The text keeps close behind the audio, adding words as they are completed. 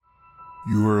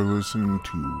You are listening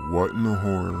to What in the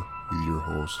Horror with your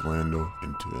hosts Lando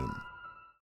and Tim.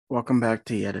 Welcome back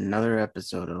to yet another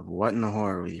episode of What in the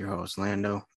Horror with your hosts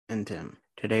Lando and Tim.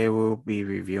 Today we'll be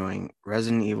reviewing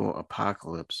Resident Evil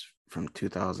Apocalypse from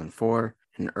 2004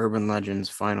 and Urban Legends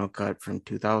Final Cut from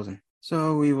 2000.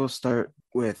 So we will start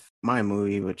with my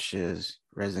movie, which is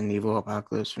Resident Evil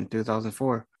Apocalypse from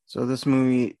 2004. So this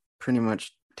movie pretty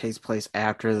much takes place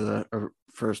after the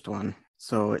first one.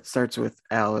 So it starts with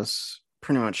Alice,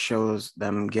 pretty much shows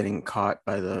them getting caught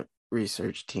by the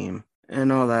research team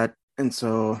and all that. And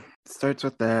so it starts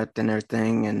with that and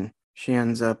everything, and she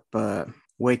ends up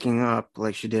waking up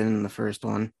like she did in the first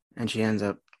one, and she ends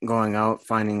up going out,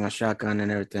 finding a shotgun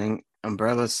and everything.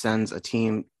 Umbrella sends a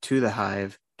team to the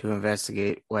hive to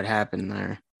investigate what happened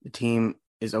there. The team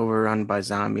is overrun by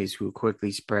zombies who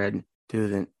quickly spread to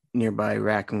the nearby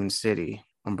Raccoon City.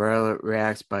 Umbrella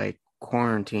reacts by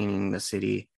quarantining the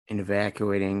city and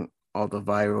evacuating all the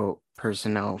viral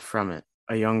personnel from it.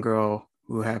 A young girl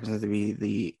who happens to be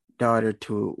the daughter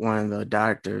to one of the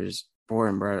doctors for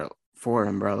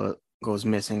Umbrella goes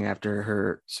missing after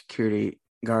her security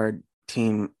guard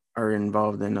team are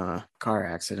involved in a car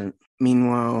accident.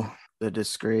 Meanwhile, the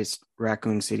disgraced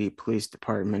Raccoon City Police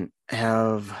Department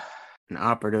have an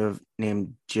operative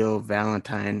named Jill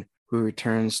Valentine who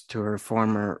returns to her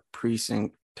former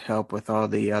precinct to help with all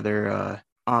the other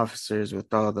officers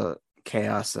with all the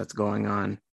chaos that's going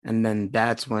on. And then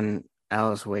that's when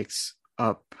Alice wakes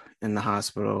up in the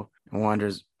hospital and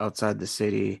wanders outside the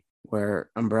city,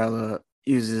 where Umbrella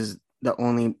uses the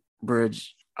only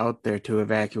bridge out there to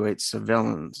evacuate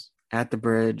civilians. At the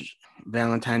bridge,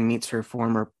 Valentine meets her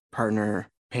former partner,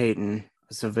 Peyton.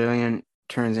 A civilian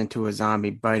turns into a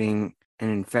zombie, biting and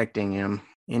infecting him.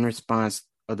 In response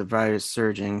of the virus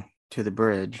surging to the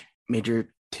bridge,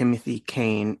 Major Timothy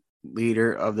Kane,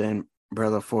 leader of the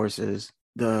Umbrella forces,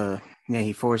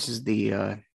 he forces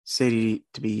the city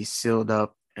to be sealed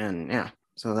up, and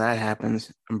so that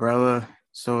happens. Umbrella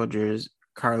soldiers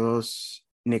Carlos,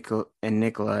 and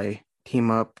Nikolai team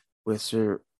up with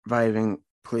surviving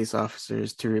police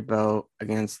officers to rebel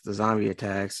against the zombie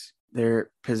attacks.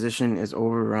 Their position is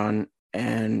overrun,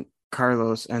 and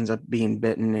Carlos ends up being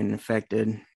bitten and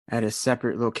infected. At a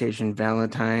separate location,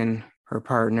 Valentine, her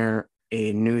partner,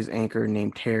 a news anchor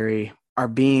named Terry, are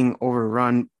being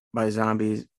overrun by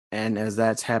zombies, and as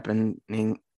that's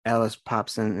happening, Alice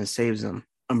pops in and saves them.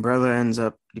 Umbrella ends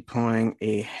up deploying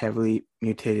a heavily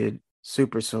mutated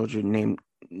super soldier named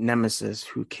Nemesis,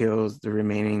 who kills the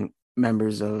remaining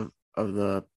members of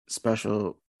the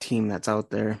special team that's out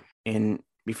there, and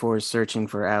before searching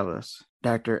for Alice.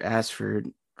 Dr.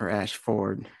 Ashford,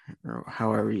 or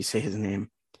however you say his name,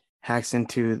 hacks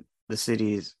into the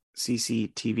city's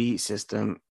CCTV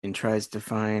system and tries to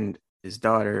find his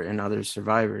daughter and other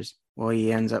survivors. Well,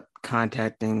 he ends up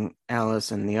contacting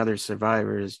Alice and the other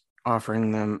survivors,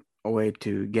 offering them a way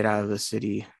to get out of the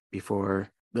city before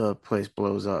the place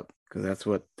blows up, because that's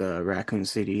what the Raccoon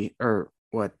City, or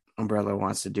what Umbrella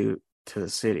wants to do to the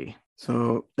city.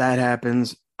 So that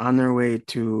happens. On their way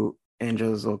to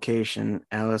Angela's location,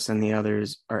 Alice and the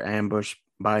others are ambushed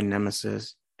by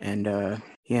Nemesis, and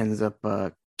he ends up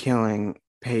killing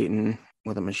Peyton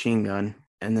with a machine gun,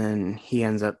 and then he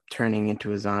ends up turning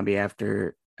into a zombie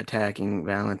after attacking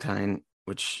Valentine,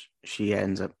 which she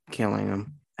ends up killing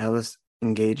him. Alice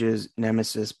engages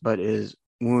Nemesis but is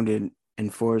wounded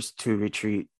and forced to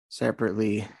retreat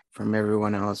separately from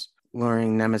everyone else,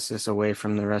 luring Nemesis away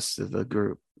from the rest of the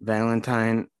group.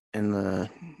 Valentine and the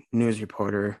news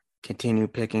reporter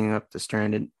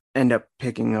end up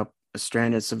picking up a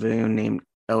stranded civilian named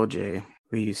LJ,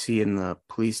 who you see in the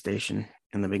police station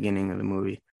in the beginning of the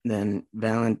movie. Then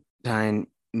Valentine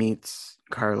meets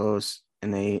Carlos,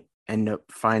 and they end up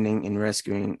finding and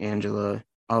rescuing Angela,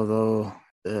 although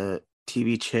the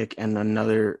TV chick and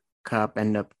another cop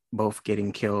end up both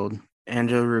getting killed.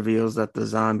 Angela reveals that the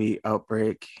zombie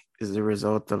outbreak is the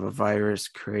result of a virus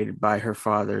created by her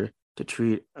father to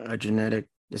treat a genetic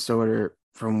disorder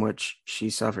from which she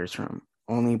suffers from.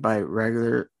 Only by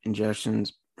regular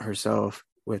injections herself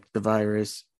with the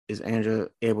virus is Angela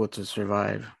able to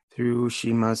survive.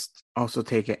 She must also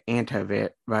take an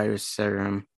antivirus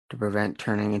serum to prevent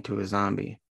turning into a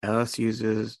zombie. Alice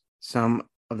uses some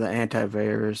of the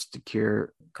antivirus to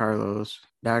cure Carlos.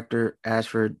 Dr.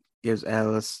 Ashford gives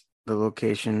Alice the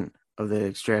location of the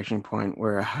extraction point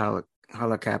where a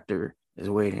helicopter is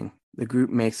waiting. The group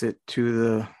makes it to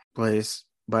the place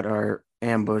but are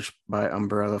ambushed by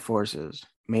Umbrella forces.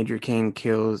 Major Kane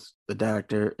kills the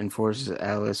doctor and forces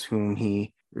Alice, whom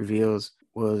he reveals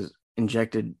was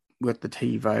injected with the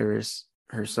T virus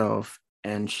herself,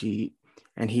 and he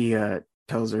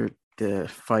tells her to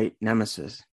fight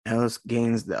Nemesis. Alice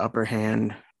gains the upper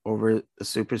hand over the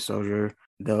super soldier,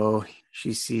 though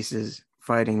she ceases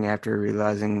fighting after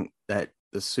realizing that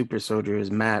the super soldier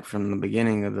is Matt from the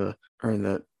beginning of the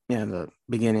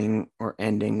beginning or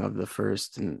ending of the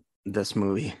first in this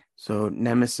movie. So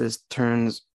Nemesis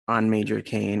turns on Major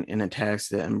Kane and attacks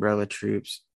the Umbrella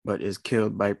troops, but is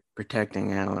killed by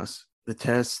protecting Alice.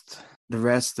 The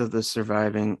rest of the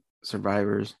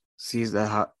survivors seize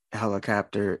the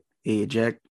helicopter. They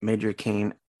eject Major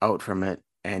Kane out from it,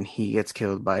 and he gets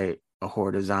killed by a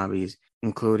horde of zombies,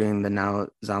 including the now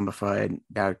zombified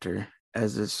doctor.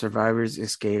 As the survivors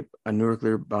escape, a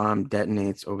nuclear bomb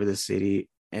detonates over the city,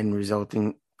 and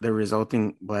the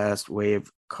resulting blast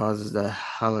wave causes the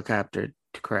helicopter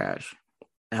to crash.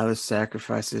 Alice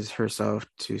sacrifices herself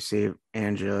to save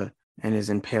Angela and is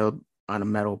impaled on a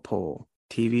metal pole.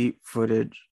 TV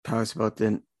footage talks about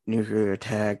the nuclear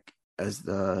attack as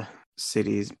the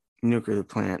city's nuclear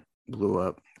plant blew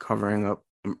up, covering up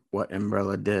what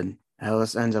Umbrella did.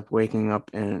 Alice ends up waking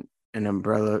up in an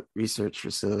Umbrella research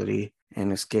facility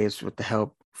and escapes with the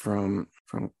help from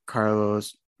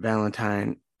Carlos,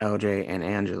 Valentine, LJ, and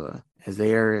Angela. As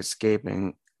they are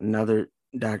escaping, another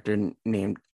doctor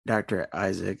named Dr.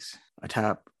 Isaacs, a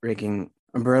top-ranking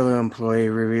Umbrella employee,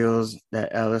 reveals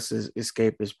that Alice's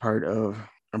escape is part of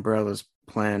Umbrella's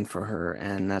plan for her,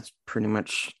 and that's pretty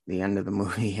much the end of the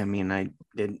movie. I mean, I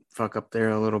did fuck up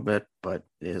there a little bit, but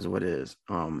it is what it is.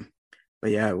 But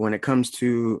yeah, when it comes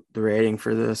to the rating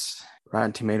for this,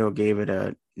 Rotten Tomato gave it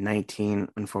a 19.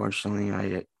 Unfortunately,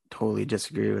 I totally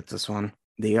disagree with this one.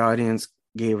 The audience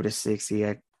gave it a 60.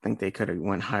 I think they could have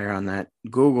went higher on that.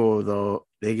 Google, though,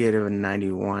 they gave it a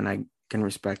 91. I can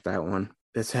respect that one.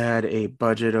 This had a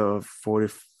budget of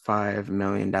 $45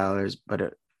 million,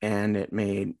 and it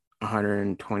made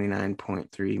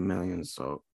 $129.3 million.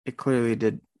 So it clearly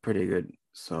did pretty good.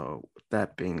 So with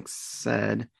that being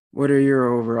said, what are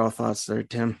your overall thoughts there,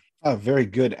 Tim? A very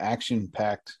good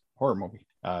action-packed horror movie.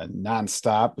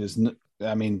 Non-stop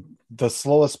the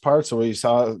slowest parts are where you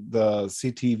saw the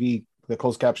CTV, the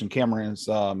closed caption camera is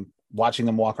watching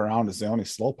them walk around is the only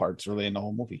slow parts really in the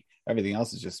whole movie. Everything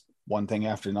else is just one thing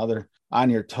after another. On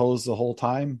your toes the whole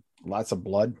time. Lots of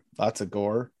blood, lots of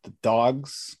gore. The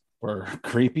dogs were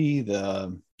creepy.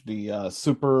 The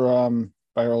super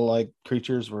viral-like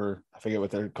creatures were, I forget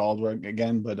what they're called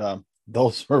again, but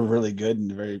those were really good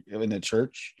and very in the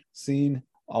church scene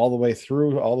all the way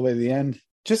through, all the way to the end.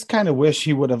 Just kind of wish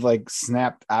he would have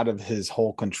snapped out of his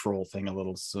whole control thing a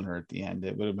little sooner at the end.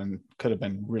 It could have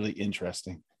been really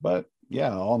interesting. But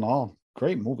yeah, all in all,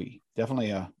 great movie.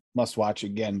 Definitely a must watch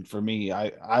again for me.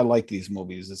 I like these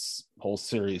movies. This whole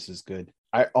series is good.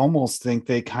 I almost think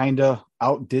they kind of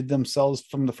outdid themselves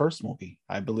from the first movie.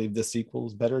 I believe the sequel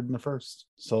is better than the first.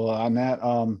 So on that,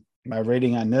 my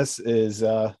rating on this is,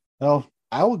 I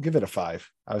will give it a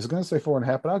 5. I was going to say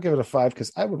 4.5, but I'll give it a 5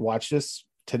 because I would watch this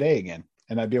today again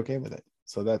and I'd be okay with it.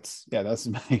 So that's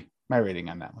my rating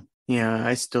on that one. Yeah,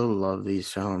 I still love these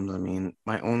films. I mean,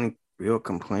 my only real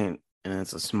complaint, and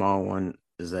it's a small one,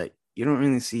 is that you don't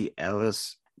really see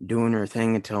Alice doing her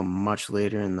thing until much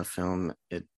later in the film.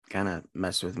 It kind of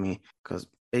messed with me because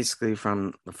basically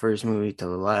from the first movie to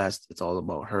the last, it's all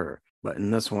about her. But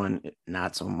in this one,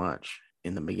 not so much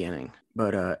in the beginning.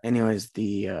 But anyways,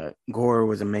 the gore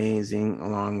was amazing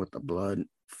along with the blood.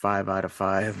 5 out of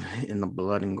 5 in the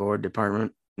blood and gore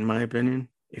department, in my opinion.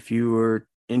 If you were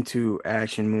into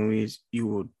action movies, you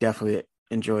will definitely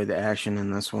enjoy the action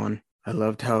in this one. I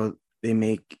loved how they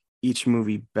make each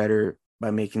movie better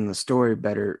by making the story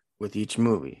better with each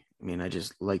movie. I mean, I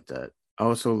just like that. I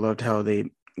also loved how they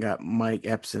got Mike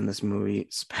Epps in this movie,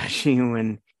 especially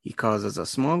when he causes a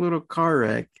small little car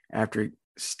wreck after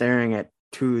staring at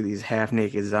 2 of these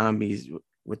half-naked zombies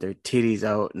with their titties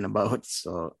out and about.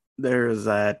 So there's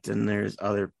that, and there's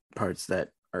other parts that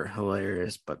are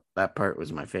hilarious, but that part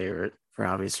was my favorite for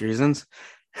obvious reasons.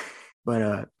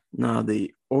 But no,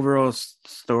 the overall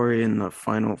story and the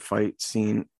final fight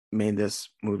scene made this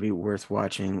movie worth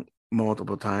watching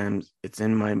multiple times. It's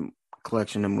in my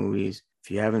collection of movies.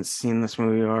 If you haven't seen this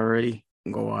movie already,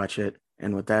 go watch it.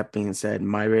 And with that being said,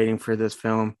 my rating for this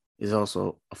film is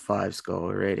also a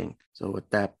 5-star rating. So with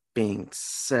that being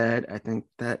said, I think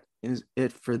that is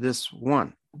it for this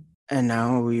one. And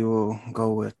now we will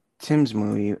go with Tim's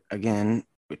movie again,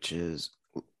 which is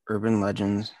Urban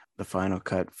Legends, the final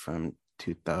cut from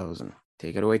 2000.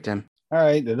 Take it away, Tim. All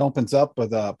right. It opens up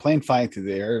with a plane flying through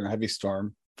the air in a heavy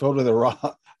storm, filled with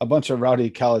a bunch of rowdy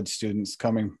college students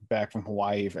coming back from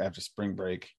Hawaii after spring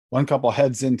break. One couple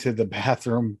heads into the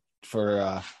bathroom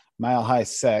for mile-high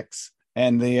sex,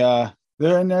 and they're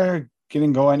in there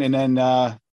getting going, and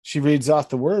then she reads off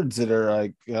the words that are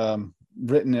like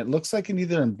written. It looks like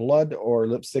either in blood or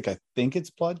lipstick. I think it's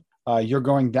blood. You're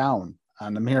going down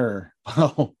on the mirror.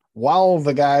 While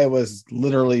the guy was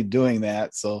literally doing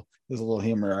that. So there's a little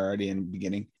humor already in the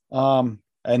beginning. And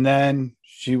then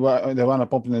they wound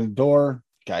up opening the door.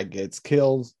 Guy gets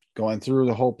killed, going through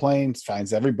the whole plane,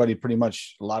 finds everybody pretty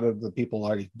much, a lot of the people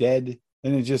already dead.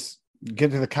 And it just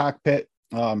get to the cockpit.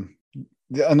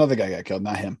 Another guy got killed,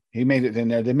 not him. He made it in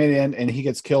there. They made it in, and he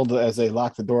gets killed as they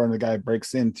lock the door, and the guy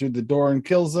breaks in through the door and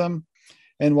kills them.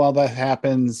 And while that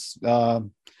happens,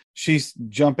 she's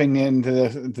jumping into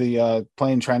the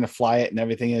plane, trying to fly it and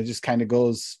everything. And it just kind of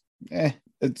goes,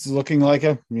 it's looking like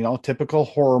a, typical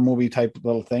horror movie type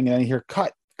little thing. And then you hear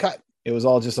cut. It was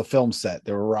all just a film set.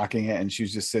 They were rocking it, and she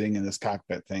was just sitting in this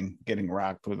cockpit thing, getting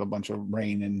rocked with a bunch of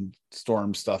rain and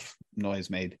storm stuff noise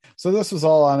made. So this was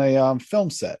all on a film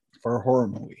set for a horror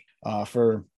movie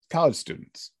for college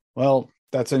students. Well,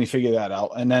 that's when you figure that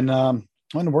out. And then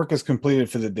when work is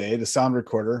completed for the day, the sound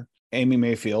recorder, Amy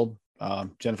Mayfield,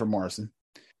 Jennifer Morrison,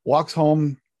 walks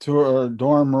home to her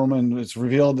dorm room, and it's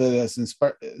revealed that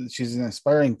she's an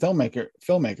aspiring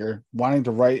filmmaker wanting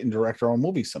to write and direct her own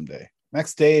movie someday.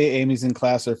 Next day, Amy's in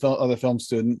class. Her other film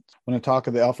student, when a talk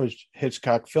of the Alfred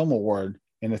Hitchcock Film Award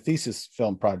and the thesis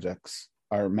film projects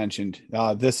are mentioned.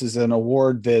 This is an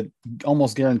award that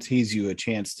almost guarantees you a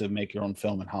chance to make your own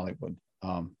film in Hollywood.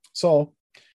 So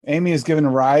Amy is given a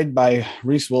ride by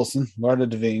Reese Wilson, Laura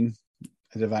Devine,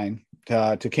 to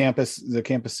the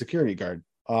campus security guard.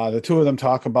 The two of them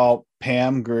talk about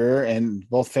Pam Grier, and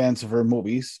both fans of her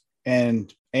movies.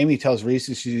 And Amy tells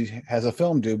Reese she has a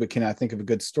film due, but cannot think of a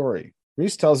good story.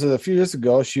 Reese tells her that a few years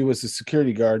ago she was a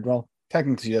security guard. Well,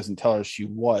 technically she doesn't tell her she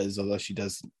was, although she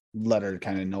does let her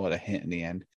kind of know at a hint in the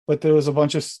end. But there was a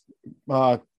bunch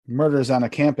of murders on a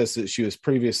campus that she was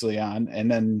previously on, and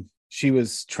then she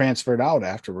was transferred out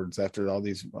afterwards after all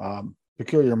these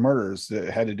peculiar murders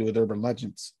that had to do with urban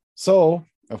legends. So,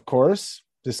 of course,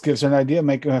 this gives her an idea of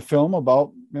making a film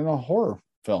about, horror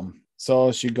film.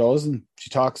 So she goes and she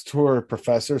talks to her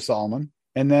professor, Solomon,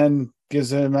 and then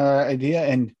gives him an idea.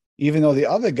 And even though the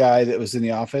other guy that was in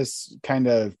the office kind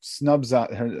of snubs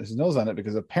out his nose on it,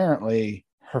 because apparently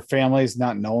her family is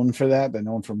not known for that. They're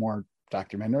known for more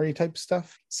documentary type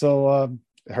stuff. So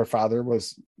her father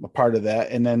was a part of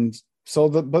that. And then,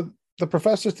 but the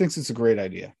professor thinks it's a great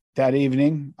idea. That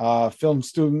evening, film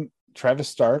student Travis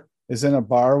Stark is in a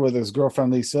bar with his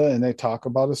girlfriend, Lisa, and they talk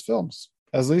about his films.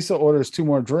 As Lisa orders 2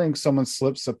 more drinks, someone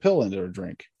slips a pill into her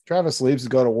drink. Travis leaves to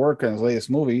go to work on his latest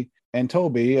movie, and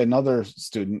Toby, another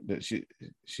student that she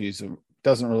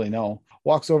doesn't really know,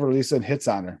 walks over to Lisa and hits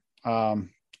on her.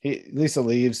 Lisa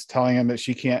leaves, telling him that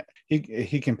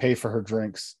he can pay for her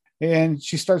drinks. And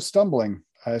she starts stumbling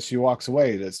as she walks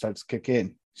away. That starts to kick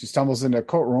in. She stumbles into a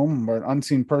courtroom where an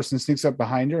unseen person sneaks up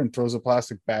behind her and throws a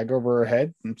plastic bag over her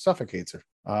head and suffocates her.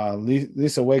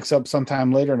 Lisa wakes up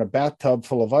sometime later in a bathtub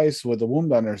full of ice with a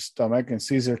wound on her stomach and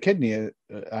sees her kidney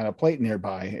on a plate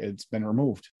nearby. It's been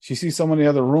removed. She sees someone in the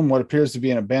other room, what appears to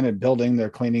be an abandoned building. They're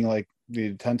cleaning like the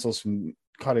utensils from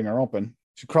cutting her open.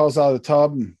 She crawls out of the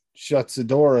tub and shuts the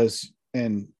door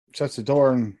and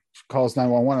calls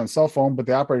 911 on cell phone, but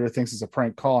the operator thinks it's a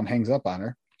prank call and hangs up on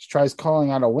her. She tries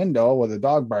calling out a window with a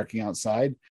dog barking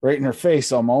outside, right in her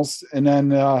face almost. And then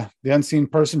the unseen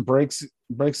person breaks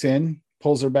in,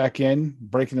 pulls her back in,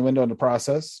 breaking the window in the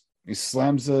process. He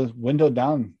slams the window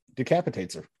down,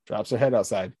 decapitates her, drops her head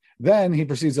outside. Then he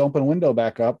proceeds to open the window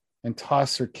back up and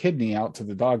toss her kidney out to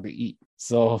the dog to eat.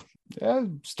 So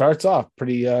starts off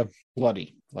pretty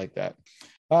bloody like that.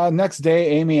 Next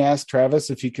day, Amy asks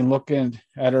Travis if he can look at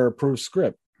her approved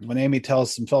script. When Amy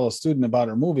tells some fellow student about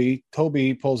her movie,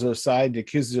 Toby pulls her aside,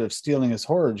 accuses her of stealing his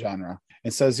horror genre,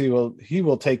 and says he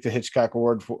will take the Hitchcock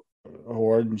Award,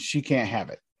 and she can't have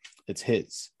it. It's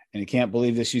his, and he can't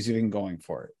believe that she's even going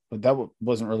for it. But that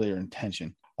wasn't really her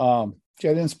intention. She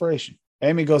had inspiration.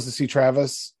 Amy goes to see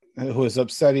Travis, who is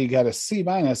upset he got a C-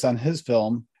 on his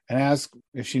film, and asks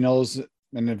if she knows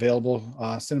an available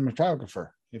cinematographer,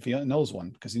 if he knows one,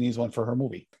 because he needs one for her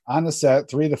movie. On the set,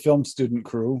 3 of the film student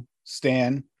crew,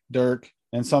 Stan, Dirk,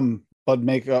 and some bud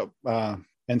makeup,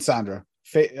 and Sandra.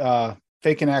 Fake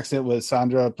an accident with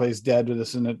Sandra plays dead with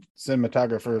a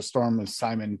cinematographer. Storm as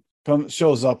Simon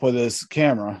shows up with his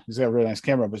camera. He's got a really nice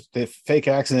camera, but the fake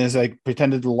accident is like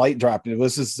pretended the light dropped. It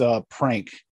was this prank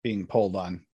being pulled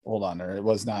on her. It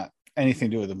was not anything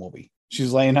to do with the movie.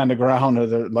 She's laying on the ground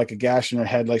with like a gash in her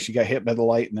head, like she got hit by the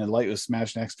light and the light was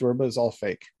smashed next to her, but it's all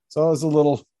fake. So it was a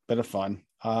little bit of fun.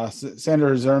 Sandra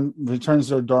returns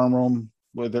to her dorm room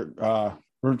with her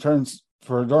returns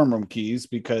for her dorm room keys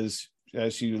because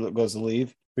as she goes to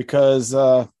leave, because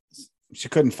she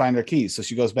couldn't find her keys. So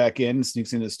she goes back in,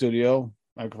 sneaks into the studio,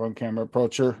 microphone camera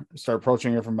start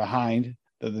approaching her from behind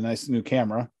the nice new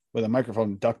camera with a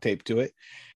microphone duct taped to it.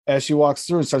 As she walks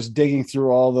through and starts digging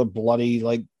through all the bloody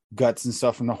like guts and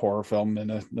stuff from the horror film in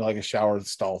a shower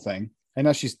stall thing. And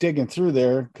as she's digging through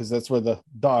there, because that's where the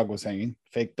dog was hanging,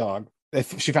 fake dog,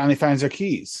 she finally finds her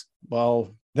keys.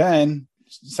 Well, then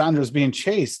Sandra's being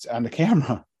chased on the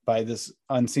camera by this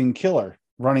unseen killer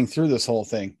running through this whole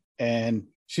thing. And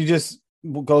she just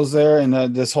goes there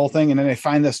and this whole thing. And then they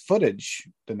find this footage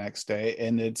the next day.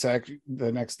 And it's actually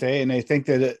the next day. And they think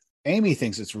that Amy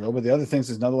thinks it's real, but the other thinks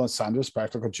it's another one of Sandra's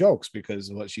practical jokes because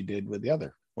of what she did with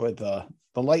the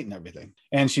light and everything.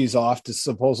 And she's off to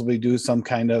supposedly do some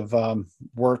kind of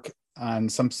work on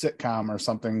some sitcom or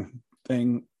something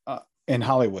thing in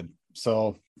Hollywood.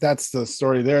 So that's the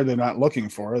story there. They're not looking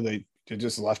for her. They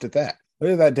just left it that.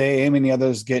 Later that day, Amy and the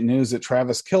others get news that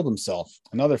Travis killed himself.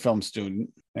 Another film student,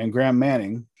 and Graham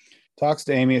Manning, talks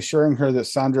to Amy, assuring her that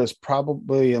Sandra is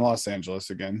probably in Los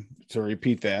Angeles again. To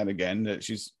repeat that again, that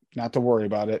she's not to worry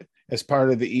about it. As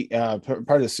part of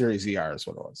the series ER is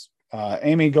what it was.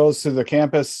 Amy goes to the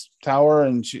campus tower,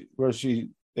 and it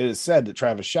is said that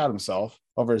Travis shot himself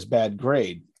over his bad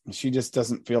grade. She just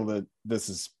doesn't feel that this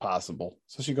is possible,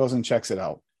 so she goes and checks it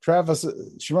out.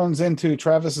 She runs into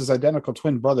Travis's identical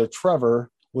twin brother, Trevor,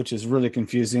 which is really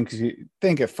confusing because you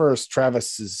think at first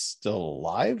Travis is still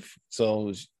alive.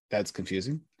 So that's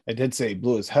confusing. I did say he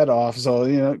blew his head off.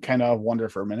 So, kind of wonder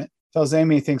for a minute. Tells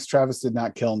Amy he thinks Travis did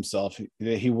not kill himself.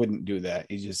 He wouldn't do that.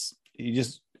 He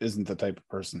just isn't the type of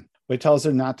person. But he tells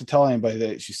her not to tell anybody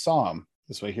that she saw him.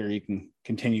 This way here you can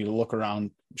continue to look around,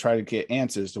 try to get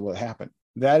answers to what happened.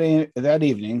 That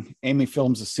evening, Amy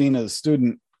films a scene of the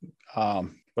student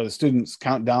where the students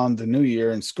count down the new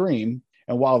year and scream.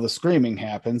 And while the screaming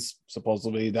happens,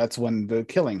 supposedly that's when the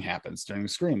killing happens during the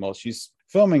scream. Well, she's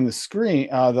filming the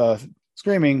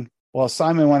screaming while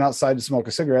Simon went outside to smoke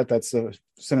a cigarette. That's the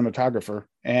cinematographer.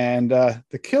 And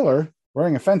the killer,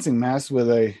 wearing a fencing mask with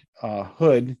a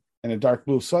hood and a dark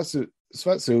blue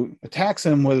sweatsuit, attacks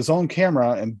him with his own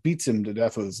camera and beats him to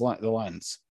death with the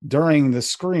lens during the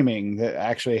screaming that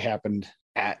actually happened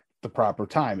at the proper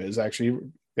time.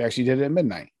 They actually did it at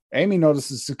midnight. Amy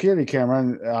notices the security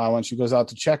camera when she goes out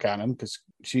to check on him because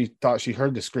she thought she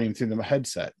heard the scream through the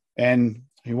headset. And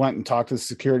he went and talked to the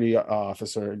security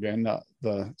officer again,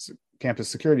 the campus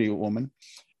security woman.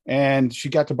 And she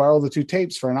got to borrow the two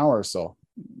tapes for an hour or so,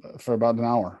 for about an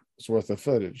hour's worth of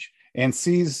footage, and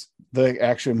sees the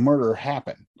actual murder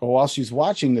happen. But while she's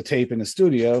watching the tape in the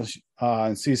studio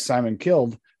and sees Simon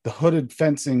killed, the hooded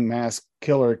fencing mask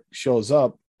killer shows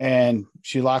up and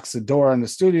she locks the door in the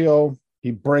studio. He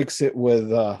breaks it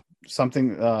with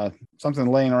something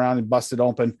laying around and busted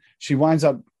open. She winds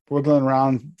up wiggling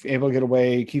around, able to get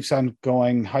away, keeps on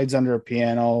going, hides under a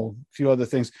piano, a few other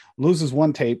things, loses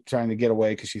one tape trying to get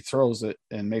away because she throws it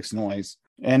and makes noise.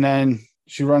 And then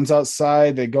she runs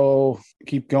outside. They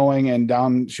keep going, and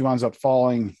down she winds up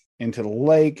falling into the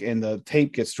lake, and the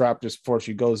tape gets dropped just before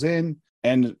she goes in.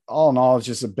 And all in all, it's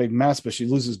just a big mess, but she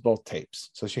loses both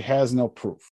tapes. So she has no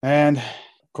proof. And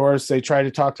of course, they try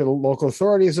to talk to the local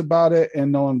authorities about it,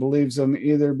 and no one believes them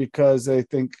either because they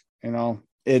think,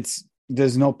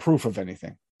 there's no proof of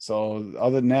anything. So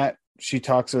other than that, she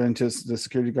talks her into the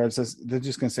security guard, says they're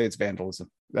just going to say it's vandalism.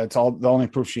 That's all, the only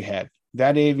proof she had.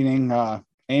 That evening,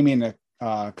 Amy and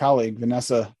a colleague,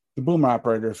 Vanessa, the boom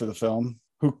operator for the film,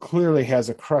 who clearly has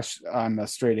a crush on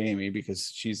straight Amy because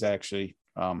she's actually,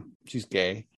 she's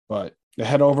gay, but they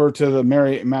head over to the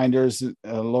Merry Minders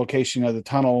location of the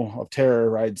Tunnel of Terror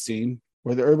ride scene,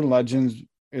 where the urban legend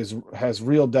has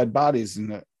real dead bodies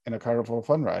in a Carnival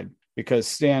Fun ride, because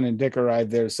Stan and Dick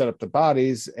arrived there to set up the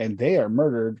bodies, and they are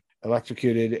murdered,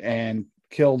 electrocuted, and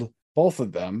killed, both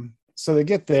of them. So they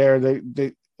get there.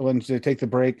 When they take the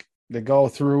break, they go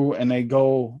through and they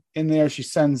go in there. She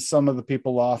sends some of the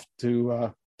people off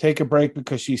to take a break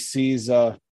because she sees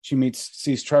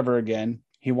Trevor again.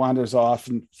 He wanders off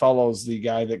and follows the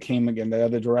guy that came again, the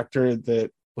other director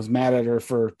that was mad at her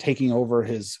for taking over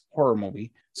his horror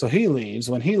movie. So he leaves.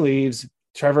 When he leaves,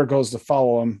 Trevor goes to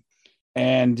follow him,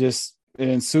 and just it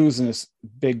ensues in this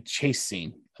big chase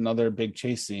scene, another big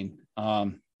chase scene,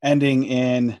 ending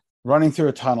in running through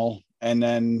a tunnel. And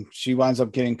then she winds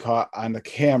up getting caught on the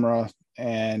camera,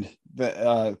 and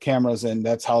the cameras, and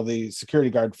that's how the security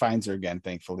guard finds her again,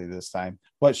 thankfully this time.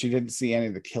 But she didn't see any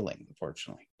of the killing,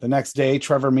 unfortunately. The next day,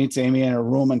 Trevor meets Amy in her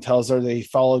room and tells her that he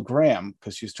followed Graham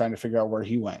because she was trying to figure out where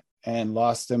he went, and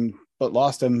lost him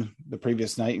the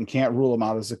previous night and can't rule him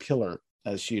out as a killer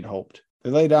as she'd hoped. They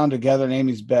lay down together in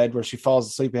Amy's bed, where she falls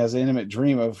asleep and has an intimate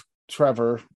dream of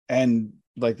Trevor. And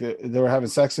like they were having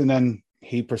sex, and then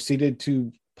he proceeded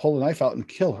to pull a knife out and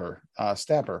kill her,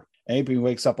 stab her. Amy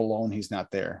wakes up alone. He's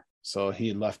not there. So he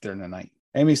had left there in the night.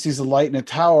 Amy sees a light in a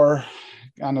tower,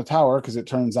 on the tower, because it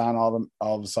turns on all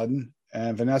of a sudden.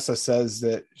 And Vanessa says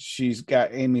that she's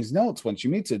got Amy's notes when she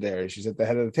meets her there. She's at the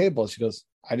head of the table. She goes,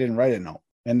 I didn't write a note.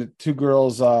 And the two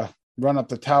girls run up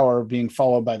the tower, being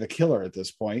followed by the killer at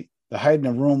this point. They hide in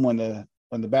a room when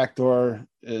the back door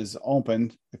is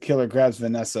opened. The killer grabs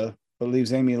Vanessa, but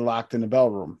leaves Amy locked in the bell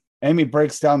room. Amy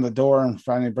breaks down the door and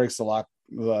finally breaks the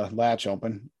latch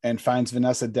open and finds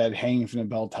Vanessa dead, hanging from the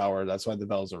bell tower. That's why the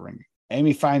bells are ringing.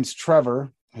 Amy finds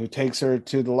Trevor, who takes her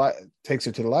to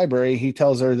the library. He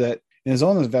tells her that in his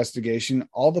own investigation,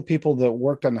 all the people that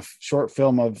worked on the short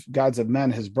film of Gods of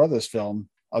Men, his brother's film,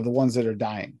 are the ones that are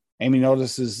dying. Amy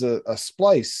notices a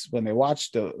splice when they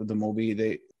watched the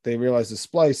movie. They realized the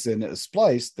splice, and it was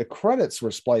spliced. The credits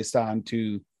were spliced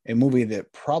onto a movie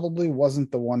that probably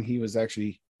wasn't the one he was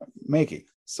actually making.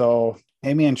 So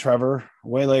Amy and Trevor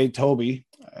waylay Toby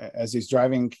as he's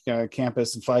driving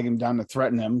campus and flag him down to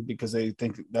threaten him because they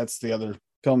think that's the other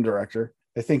film director.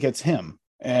 They think it's him,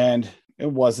 and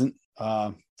it wasn't.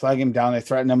 Flag him down. They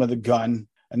threaten him with a gun.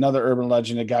 Another urban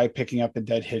legend, a guy picking up a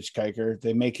dead hitchhiker.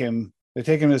 They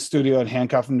take him to the studio and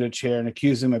handcuff him to a chair and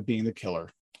accuse him of being the killer.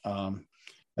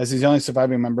 As he's the only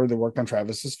surviving member that worked on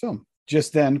Travis's film.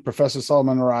 Just then, Professor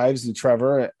Solomon arrives, and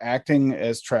Trevor is acting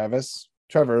as Travis,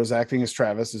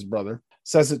 his brother,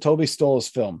 says that Toby stole his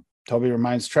film. Toby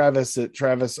reminds Travis that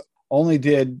Travis only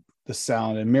did the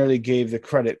sound and merely gave the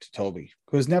credit to Toby,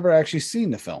 who has never actually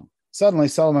seen the film. Suddenly,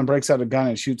 Solomon breaks out a gun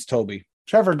and shoots Toby.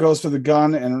 Trevor goes for the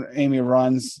gun, and Amy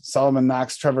runs. Solomon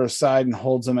knocks Trevor aside and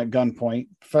holds him at gunpoint.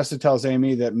 Professor tells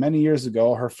Amy that many years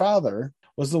ago, her father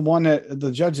was the one that the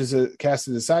judges cast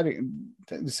a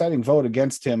deciding vote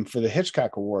against him for the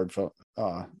Hitchcock Award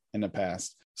in the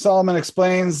past. Solomon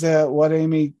explains that what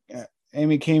Amy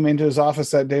came into his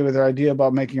office that day with her idea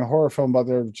about making a horror film about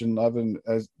the urban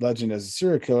legend as a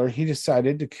serial killer. He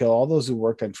decided to kill all those who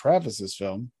worked on Travis's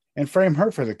film and frame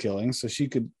her for the killing, so he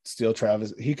could steal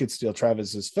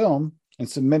Travis's film and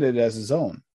submit it as his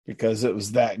own because it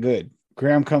was that good.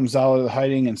 Graham comes out of the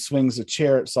hiding and swings a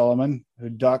chair at Solomon, who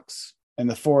ducks, and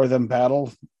the four of them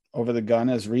battle over the gun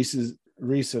as Reese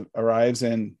arrives,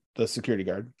 and the security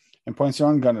guard, and points her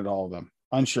own gun at all of them.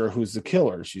 Unsure who's the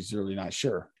killer, she's really not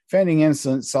sure. Feigning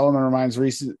innocence, Solomon reminds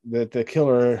Reese that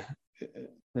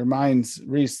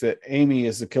Amy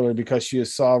is the killer because she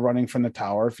saw running from the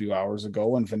tower a few hours ago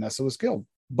when Vanessa was killed.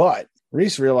 But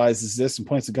Reese realizes this and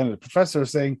points the gun at the professor,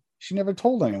 saying she never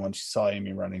told anyone she saw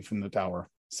Amy running from the tower.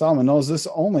 Solomon knows this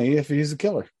only if he's the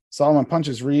killer. Solomon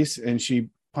punches Reese, and she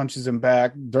punches him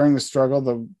back. During the struggle,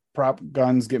 the prop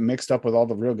guns get mixed up with all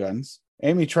the real guns.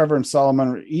 Amy, Trevor, and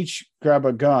Solomon each grab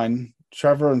a gun.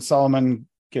 Trevor and Solomon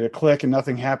get a click and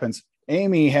nothing happens.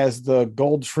 Amy has the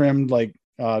gold-trimmed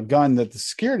gun that the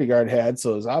security guard had,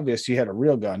 so it's obvious she had a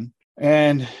real gun.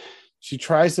 And she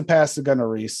tries to pass the gun to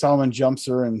Reese. Solomon jumps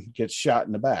her and gets shot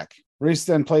in the back. Reese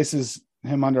then places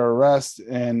him under arrest,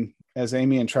 and as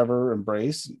Amy and Trevor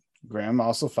embrace, Graham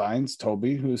also finds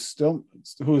Toby, who is still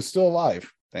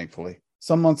alive, thankfully.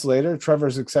 Some months later,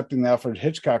 Trevor's accepting the Alfred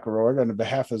Hitchcock Award on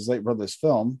behalf of his late brother's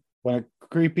film when a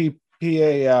creepy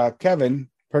PA Kevin,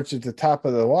 perched at the top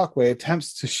of the walkway,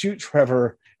 attempts to shoot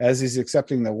Trevor as he's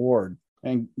accepting the award,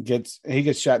 and he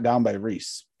gets shot down by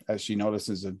Reese, as she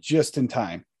notices it just in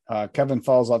time. Kevin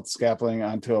falls off the scaffolding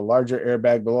onto a larger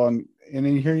airbag below, and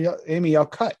then you hear Amy yell,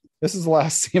 "Cut!" This is the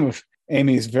last scene of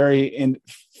Amy's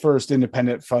first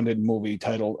independent funded movie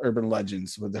titled Urban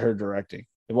Legends, with her directing.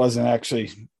 It wasn't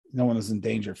actually, no one was in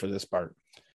danger for this part.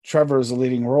 Trevor is the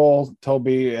leading role,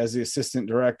 Toby as the assistant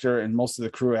director, and most of the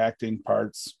crew acting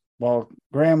parts. While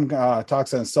Graham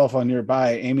talks on his cell phone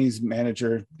nearby, Amy's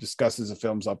manager discusses the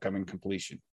film's upcoming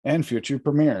completion and future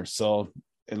premiere. So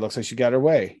it looks like she got her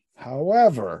way.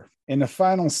 However, in the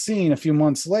final scene a few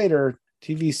months later,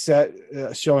 TV set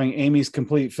showing Amy's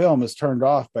complete film is turned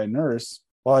off by a nurse,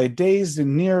 while a dazed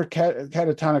and near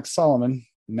catatonic Solomon,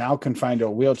 now confined to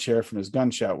a wheelchair from his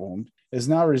gunshot wound, is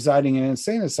now residing in an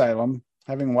insane asylum.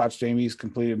 Having watched Amy's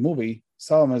completed movie,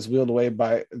 Solomon is wheeled away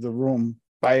by the room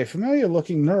by a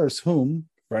familiar-looking nurse whom,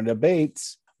 Brenda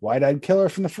Bates, wide-eyed killer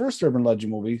from the first Urban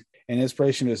Legend movie, and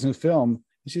inspiration of his new film,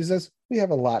 and she says, "We have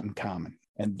a lot in common."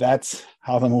 And that's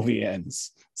how the movie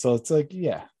ends. So it's like,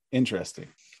 yeah, interesting.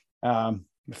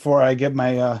 Before I get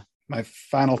my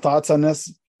final thoughts on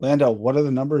this, Lando, what are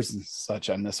the numbers and such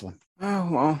on this one? Oh,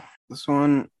 well, this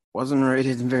one wasn't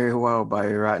rated very well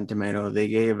by Rotten Tomato. They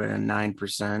gave it a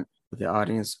 9% with the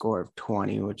audience score of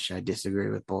 20, which I disagree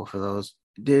with both of those.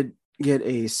 It did get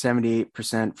a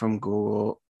 78% from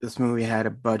Google This movie had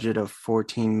a budget of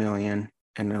 $14 million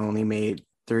and it only made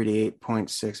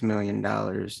 $38.6 million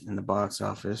in the box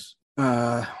office.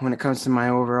 When it comes to my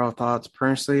overall thoughts,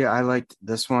 personally, I liked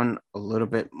this one a little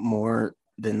bit more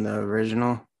than the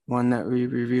original one that we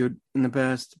reviewed in the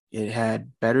past. It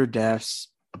had better deaths,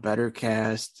 a better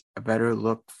cast, a better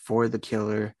look for the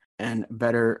killer, and a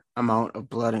better amount of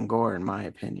blood and gore, in my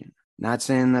opinion. Not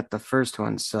saying that the first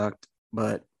one sucked,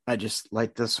 but I just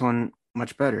like this one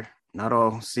much better. Not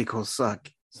all sequels suck.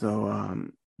 So,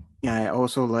 yeah, I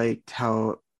also liked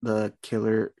how the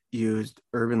killer used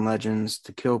urban legends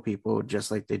to kill people just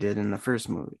like they did in the first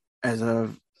movie. As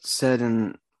I've said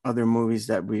in other movies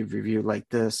that we've reviewed like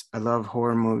this, I love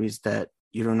horror movies that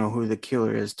you don't know who the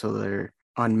killer is till they're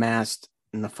unmasked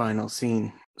in the final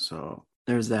scene. So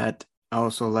there's that. I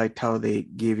also liked how they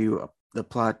give you the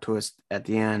plot twist at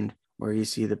the end where you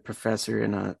see the professor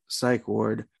in a psych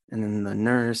ward and then the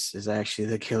nurse is actually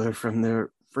the killer from the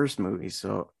first movie.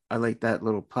 So I like that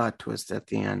little plot twist at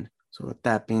the end. So with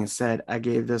that being said, I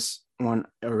gave this one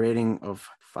a rating of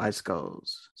 5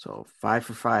 skulls. So 5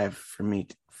 for 5 for me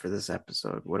for this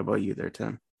episode. What about you there,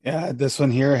 Tim? Yeah, this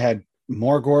one here had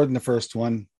more gore than the first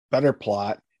one, better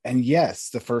plot. And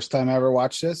yes, the first time I ever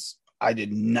watched this, I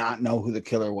did not know who the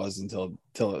killer was until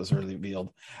it was revealed.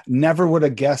 Never would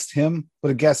have guessed him, would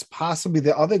have guessed possibly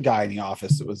the other guy in the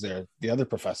office that was there, the other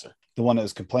professor, the one that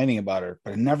was complaining about her,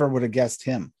 but I never would have guessed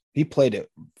him. He played it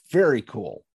very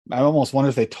cool. I almost wonder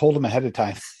if they told him ahead of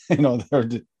time, or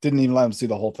didn't even let him see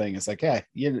the whole thing. It's like, yeah,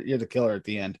 you're the killer at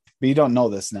the end, but you don't know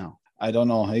this now. I don't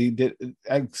know. He did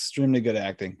extremely good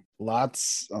acting.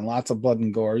 Lots and lots of blood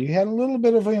and gore. You had a little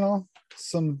bit of,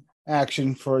 some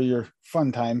action for your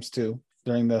fun times too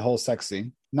during the whole sex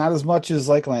scene. Not as much as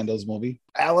like Lando's movie.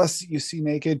 Alice, you see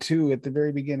naked too at the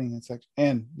very beginning. It's like,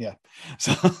 and yeah.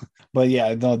 So, but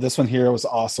yeah, no, this one here was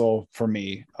also for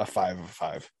me a 5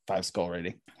 of 5 skull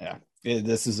rating. Yeah.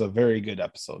 This is a very good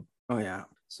episode. Oh, yeah.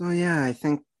 So, yeah, I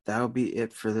think that'll be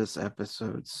it for this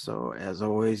episode. So, as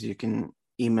always, you can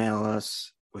email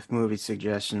us with movie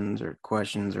suggestions or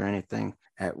questions or anything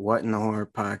at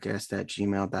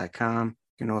whatinthehorrorpodcast@gmail.com.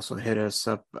 You can also hit us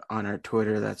up on our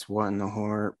Twitter. That's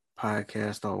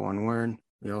whatinthehorrorpodcast, all one word.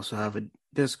 We also have a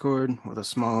Discord with a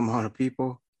small amount of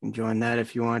people. You can join that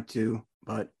if you want to.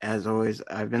 But as always,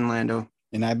 I've been Lando.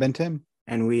 And I've been Tim.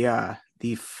 And we are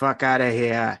the fuck out of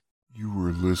here. You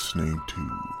were listening to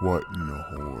What in the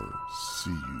Horror. See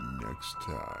you next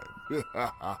time.